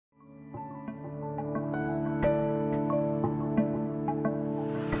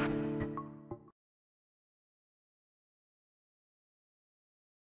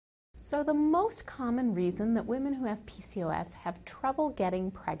So the most common reason that women who have PCOS have trouble getting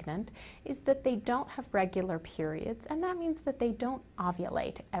pregnant is that they don't have regular periods, and that means that they don't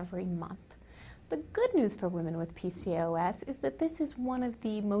ovulate every month. The good news for women with PCOS is that this is one of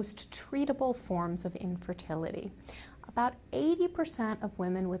the most treatable forms of infertility. About 80% of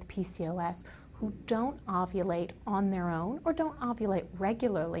women with PCOS who don't ovulate on their own or don't ovulate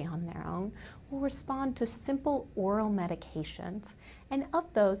regularly on their own will respond to simple oral medications. And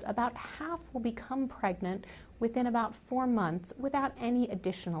of those, about half will become pregnant within about 4 months without any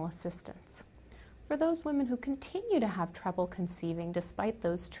additional assistance. For those women who continue to have trouble conceiving despite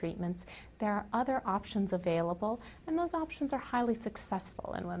those treatments, there are other options available, and those options are highly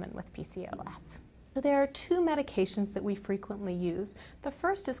successful in women with PCOS. So there are 2 medications that we frequently use. The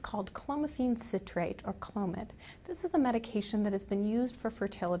first is called clomiphene citrate, or Clomid. This is a medication that has been used for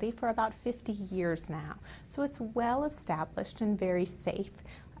fertility for about 50 years now, so it's well established and very safe.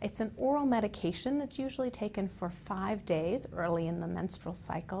 It's an oral medication that's usually taken for 5 days early in the menstrual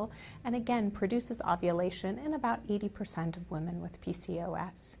cycle, and again produces ovulation in about 80% of women with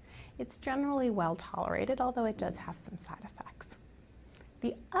PCOS. It's generally well tolerated, although it does have some side effects.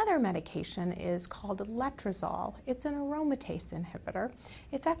 The other medication is called letrozole. It's an aromatase inhibitor.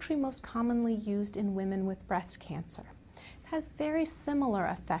 It's actually most commonly used in women with breast cancer. It has very similar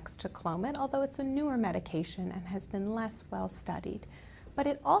effects to Clomid, although it's a newer medication and has been less well studied. But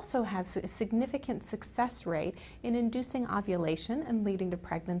it also has a significant success rate in inducing ovulation and leading to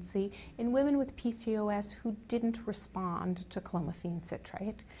pregnancy in women with PCOS who didn't respond to clomiphene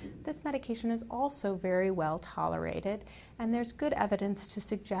citrate. This medication is also very well tolerated, and there's good evidence to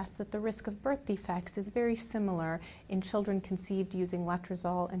suggest that the risk of birth defects is very similar in children conceived using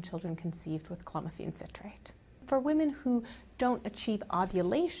letrozole and children conceived with clomiphene citrate. For women who don't achieve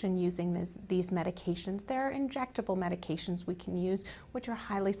ovulation using these medications, there are injectable medications we can use which are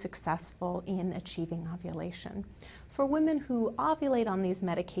highly successful in achieving ovulation. For women who ovulate on these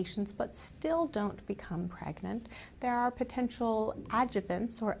medications but still don't become pregnant, there are potential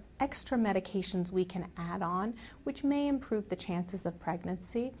adjuvants or extra medications we can add on which may improve the chances of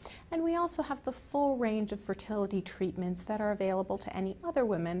pregnancy. And we also have the full range of fertility treatments that are available to any other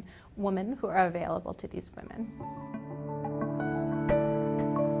woman who are available to these women.